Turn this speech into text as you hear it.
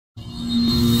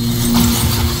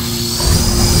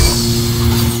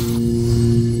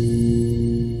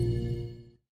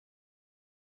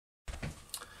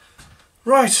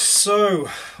Right, so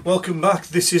welcome back.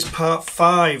 This is part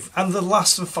 5 and the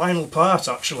last and final part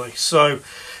actually. So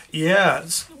yeah,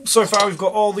 so far we've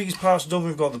got all these parts done.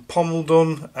 We've got the pommel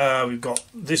done, we've got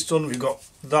this done, we've got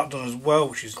that done as well,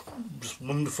 which is just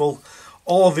wonderful.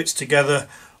 All of it's together.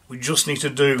 We just need to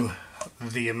do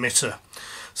the emitter.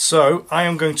 So I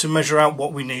am going to measure out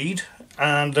what we need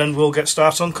and then we'll get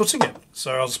started on cutting it.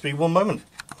 So I'll just be one moment.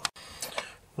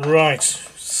 Right,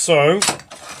 so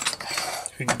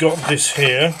we've got this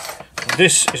here.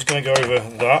 This is going to go over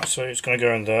that, so it's going to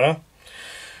go in there.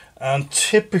 And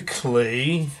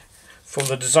typically, from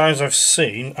the designs I've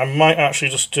seen, I might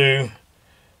actually just do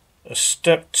a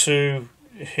step to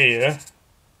here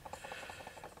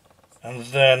and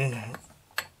then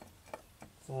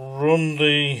run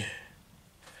the,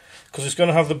 because it's going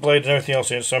to have the blade and everything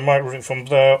else in it, so I might run it from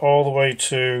there all the way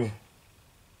to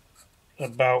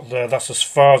about there. That's as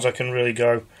far as I can really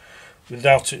go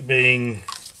without it being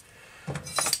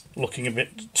looking a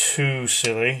bit too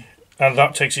silly, and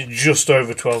that takes it just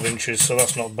over 12 inches, so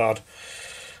that's not bad.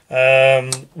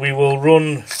 We will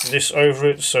run this over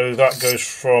it, so that goes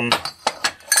from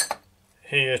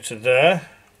here to there,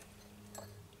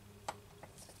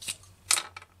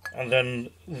 and then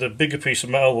the bigger piece of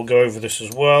metal will go over this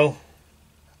as well.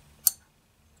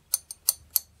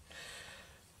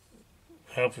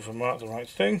 Help if I mark the right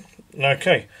thing.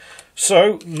 Okay,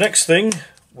 so next thing,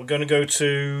 we're going to go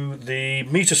to the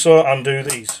meter saw and do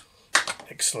these.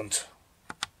 Excellent.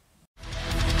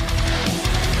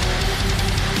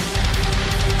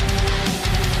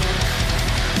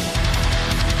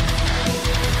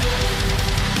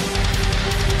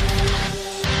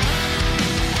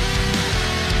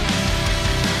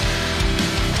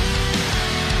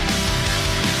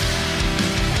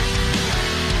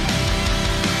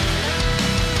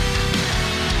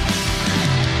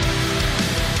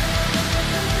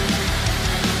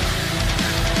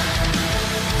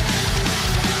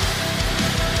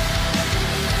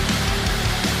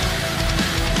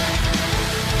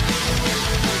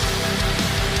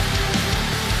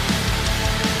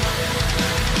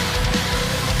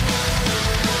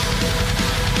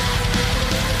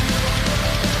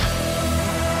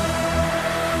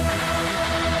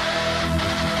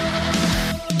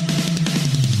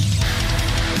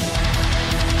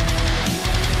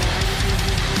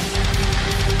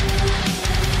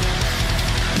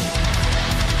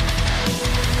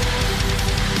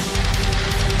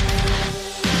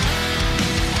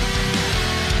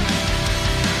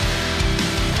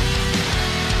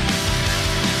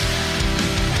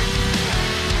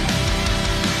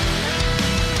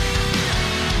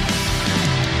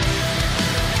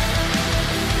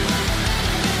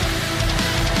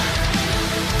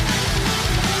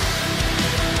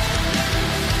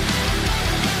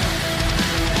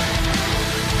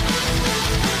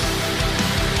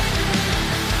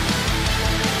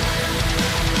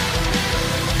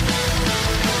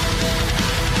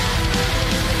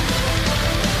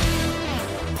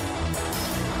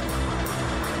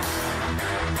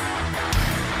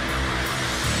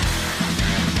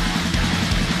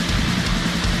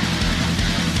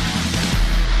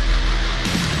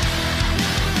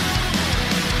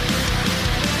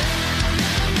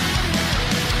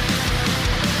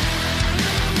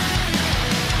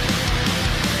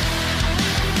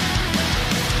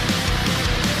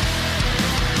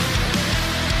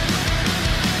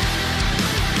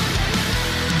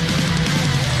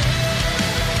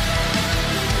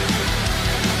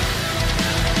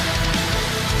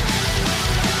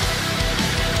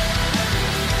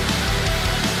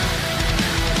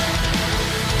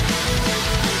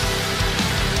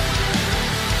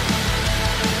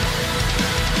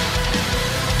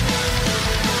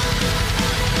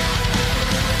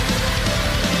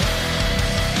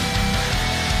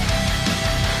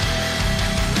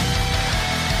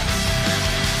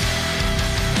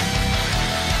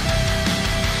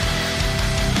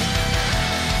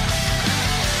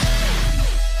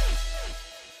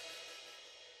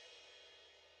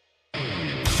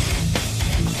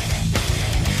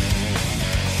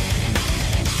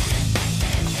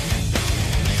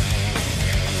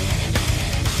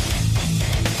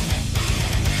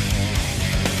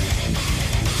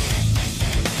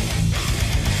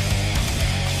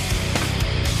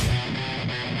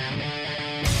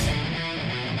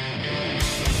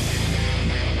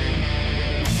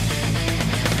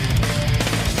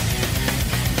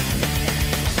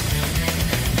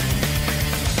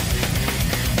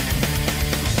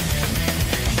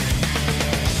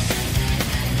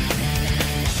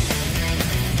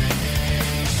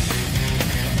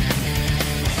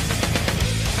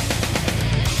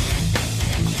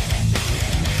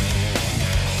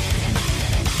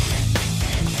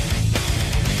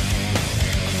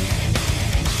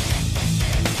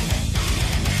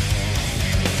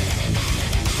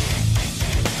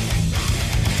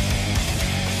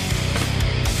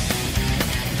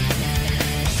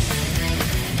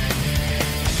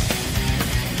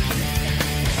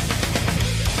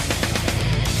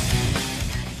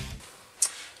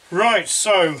 Right,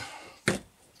 so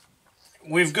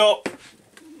we've got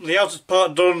the outer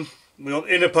part done, we've got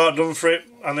the inner part done for it,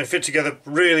 and they fit together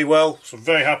really well, so I'm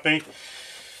very happy.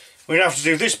 We're going to have to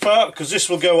do this part because this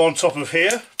will go on top of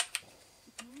here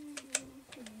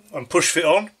and push fit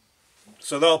on,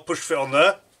 so that'll push fit on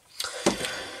there.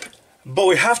 But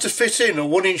we have to fit in a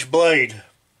 1-inch blade.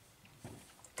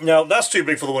 Now that's too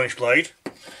big for the 1-inch blade.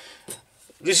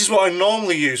 This is what I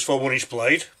normally use for a 1-inch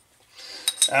blade,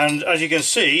 and as you can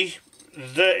see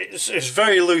it's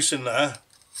very loose in there,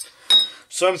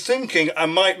 so I'm thinking I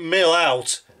might mill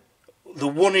out the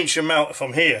 1-inch amount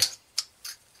from here,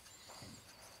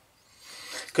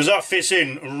 because that fits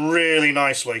in really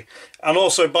nicely. And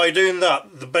also by doing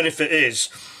that, the benefit is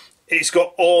it's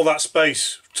got all that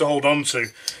space to hold on to.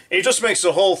 It just makes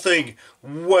the whole thing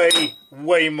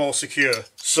way more secure.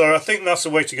 So I think that's the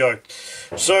way to go.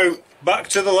 So back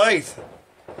to the lathe.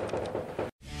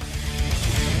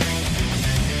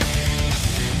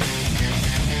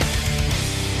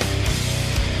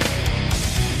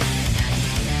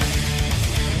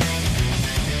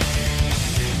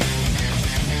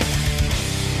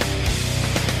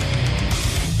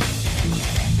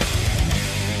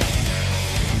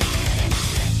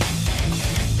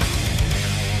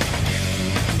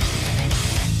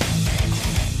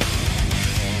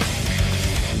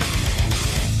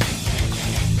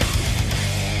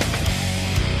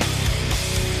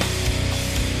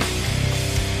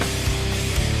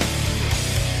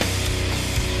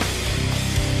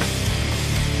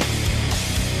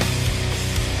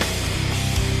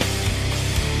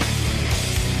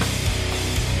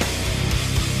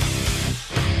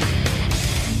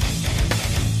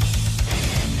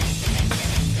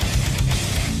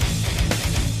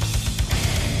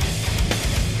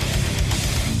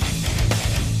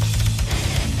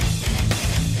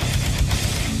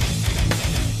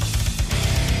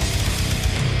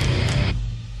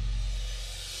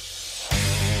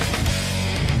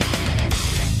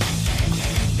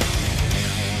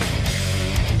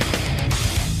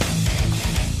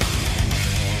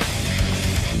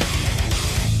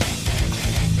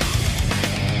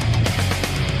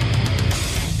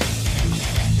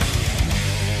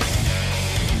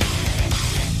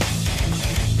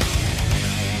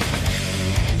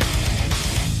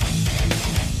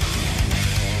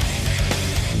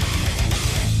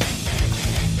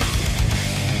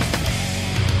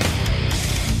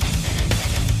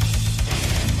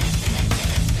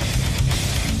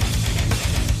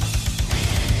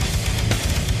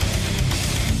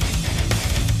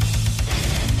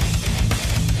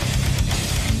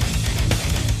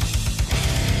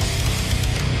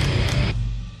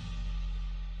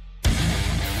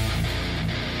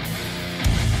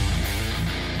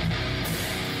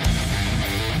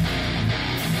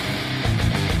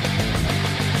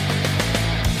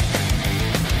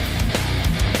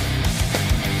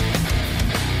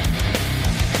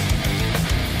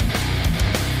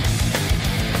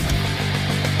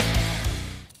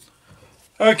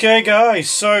 Okay guys,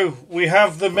 so we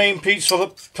have the main parts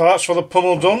for the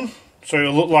pummel done, so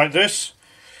it'll look like this.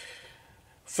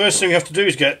 First thing we have to do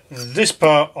is get this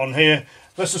part on here.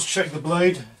 Let's just check the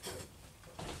blade.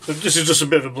 So this is just a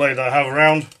bit of a blade that I have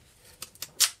around.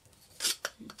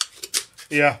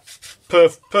 Yeah,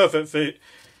 perfect fit,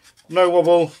 no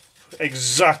wobble,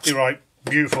 exactly right,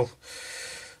 beautiful.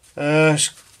 A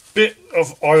bit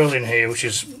of oil in here, which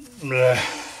is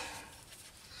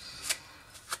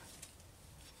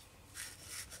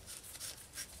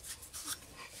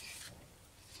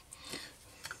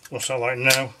what's that like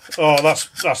now? Oh, that's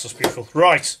just beautiful.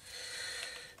 Right.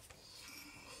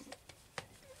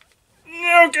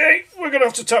 Okay, we're going to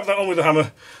have to tap that on with the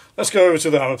hammer. Let's go over to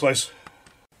the hammer place.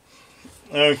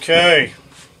 Okay.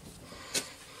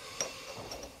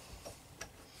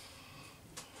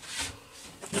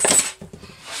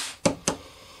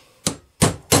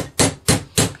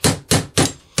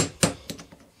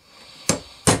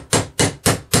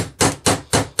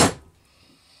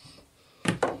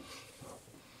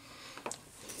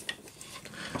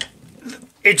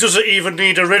 It doesn't even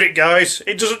need a rivet, guys.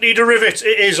 It doesn't need a rivet.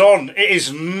 It is on. It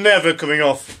is never coming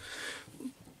off.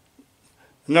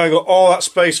 Now I've got all that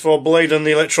space for blade and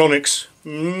the electronics.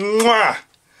 Mwah!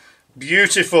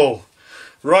 Beautiful.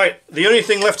 Right, the only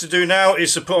thing left to do now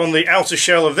is to put on the outer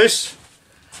shell of this,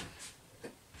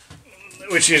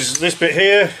 which is this bit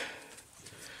here,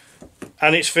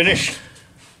 and it's finished.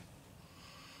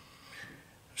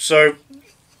 So,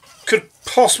 could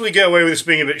possibly get away with this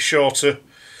being a bit shorter.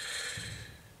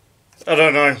 I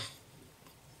don't know.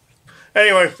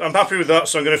 Anyway, I'm happy with that,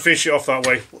 so I'm going to finish it off that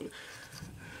way.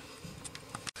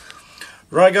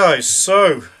 Right guys,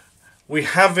 so we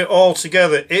have it all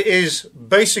together. It is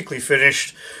basically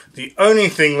finished. The only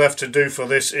thing left to do for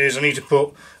this is I need to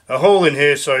put a hole in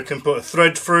here so I can put a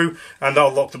thread through, and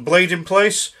that'll lock the blade in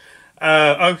place.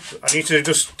 I need to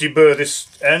just deburr this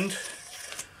end,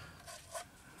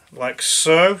 like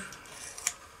so.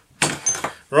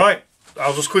 Right,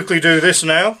 I'll just quickly do this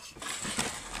now,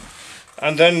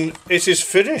 and then it is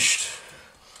finished.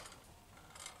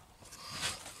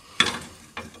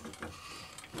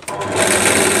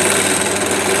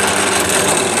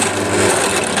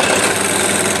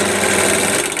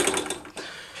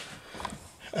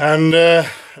 And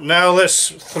now let's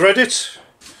thread it,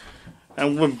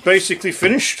 and we're basically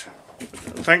finished.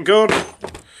 Thank God.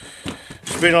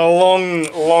 It's been a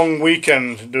long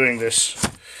weekend doing this.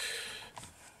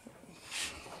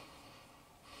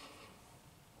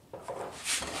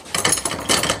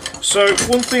 So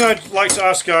one thing I'd like to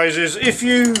ask, guys, is if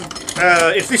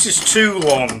this is too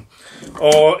long,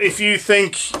 or if you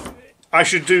think I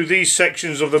should do these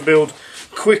sections of the build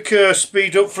quicker,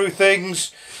 speed up through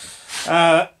things,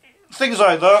 things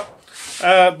like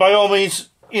that, by all means,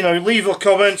 you know, leave a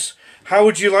comment. How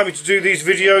would you like me to do these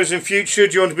videos in future?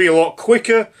 Do you want to be a lot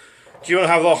quicker? Do you want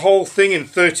to have the whole thing in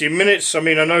 30 minutes? I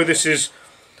mean, I know this is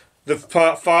the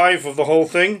part 5 of the whole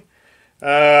thing.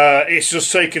 It's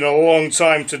just taken a long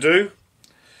time to do.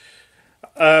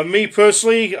 Me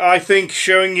personally, I think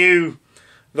showing you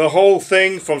the whole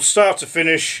thing from start to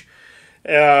finish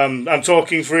and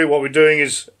talking through what we're doing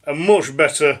is a much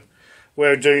better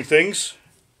way of doing things.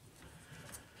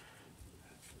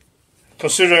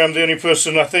 Considering I'm the only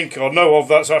person I think or know of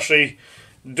that's actually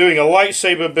doing a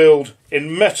lightsaber build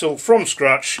in metal from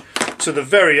scratch to the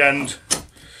very end,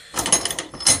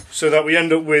 so that we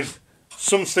end up with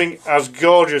something as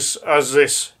gorgeous as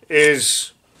this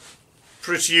is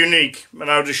pretty unique. And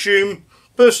I would assume,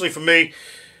 personally for me,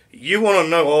 you want to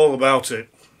know all about it.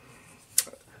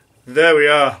 There we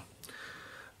are.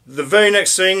 The very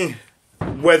next thing,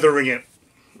 weathering it.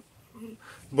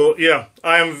 But yeah,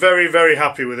 I am very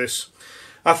happy with this.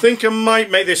 I think I might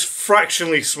make this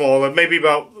fractionally smaller, maybe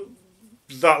about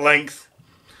that length.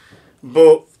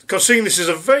 But considering this is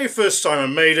the very first time I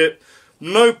made it,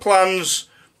 no plans,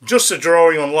 just a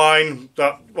drawing online,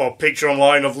 or picture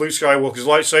online of Luke Skywalker's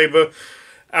lightsaber,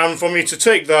 and for me to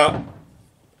take that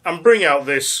and bring out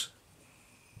this,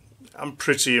 I'm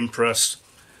pretty impressed.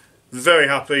 Very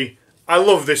happy. I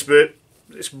love this bit.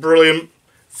 It's brilliant.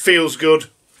 Feels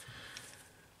good.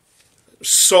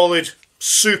 Solid.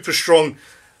 Super strong.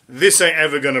 This ain't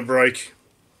ever going to break.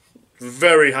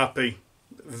 Very happy.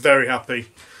 Very happy.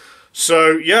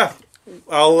 So yeah,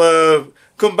 I'll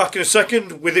come back in a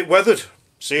second with it weathered.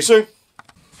 See you soon.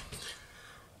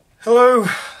 Hello.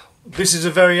 This is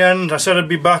the very end. I said I'd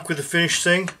be back with the finished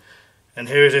thing, and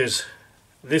here it is.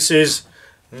 This is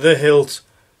the hilt,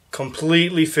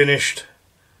 completely finished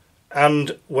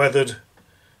and weathered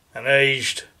and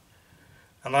aged,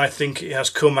 and I think it has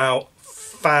come out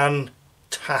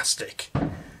fantastic.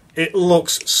 It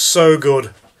looks so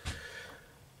good.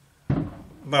 I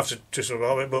have to do something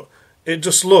about it, but it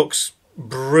just looks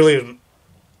brilliant.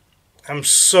 I'm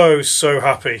so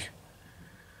happy.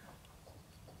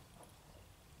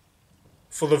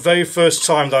 For the very first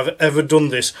time that I've ever done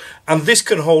this, and this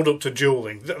can hold up to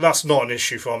dueling. That's not an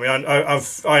issue for me.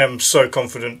 I am so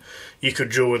confident you could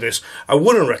duel with this. I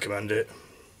wouldn't recommend it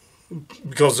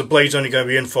because the blade's only going to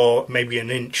be in for maybe an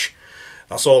inch.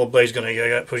 That's all the blade's going to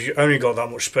get, because you only got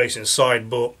that much space inside.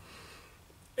 But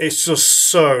it's just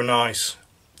so nice.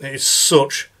 It's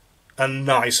such a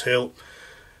nice hilt,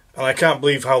 and I can't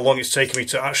believe how long it's taken me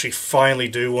to actually finally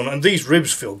do one. And these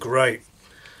ribs feel great.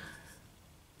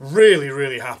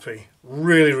 Really happy.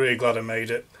 Really glad I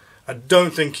made it. I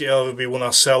don't think it'll ever be one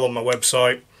I'll sell on my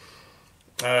website.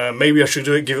 Maybe I should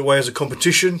do it, give it away as a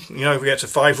competition. You know, if we get to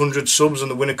 500 subs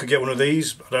and the winner could get one of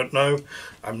these. I don't know.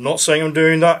 I'm not saying I'm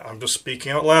doing that. I'm just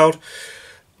speaking out loud.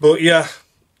 But yeah,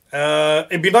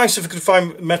 it'd be nice if I could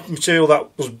find material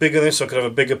that was bigger than this, so I could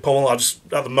have a bigger pommel. At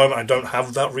the moment, I don't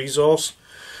have that resource.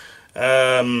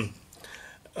 I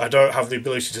don't have the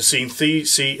ability to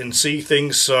see and see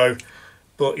things. So,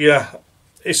 but yeah,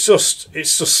 it's just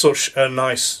such a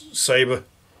nice saber.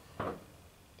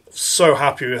 So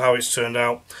happy with how it's turned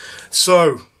out.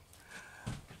 So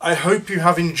I hope you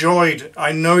have enjoyed.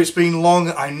 I know it's been long.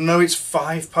 I know it's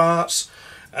 5 parts.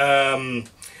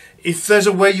 If there's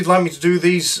a way you'd like me to do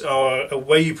these, or a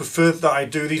way you prefer that I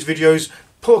do these videos,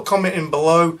 put a comment in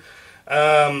below.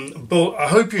 But I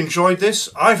hope you enjoyed this.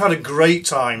 I've had a great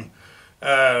time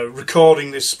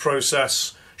recording this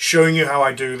process, showing you how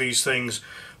I do these things,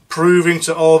 proving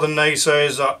to all the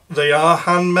naysayers that they are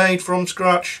handmade from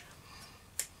scratch.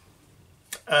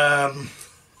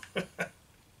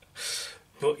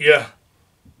 But yeah,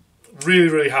 really,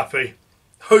 really happy.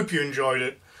 Hope you enjoyed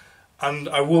it. And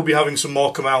I will be having some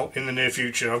more come out in the near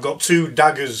future. I've got 2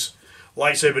 daggers,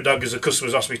 lightsaber daggers that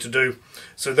customers asked me to do.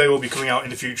 So they will be coming out in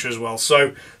the future as well.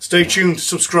 So stay tuned,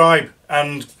 subscribe,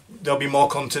 and there'll be more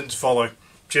content to follow.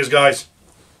 Cheers guys.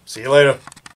 See you later.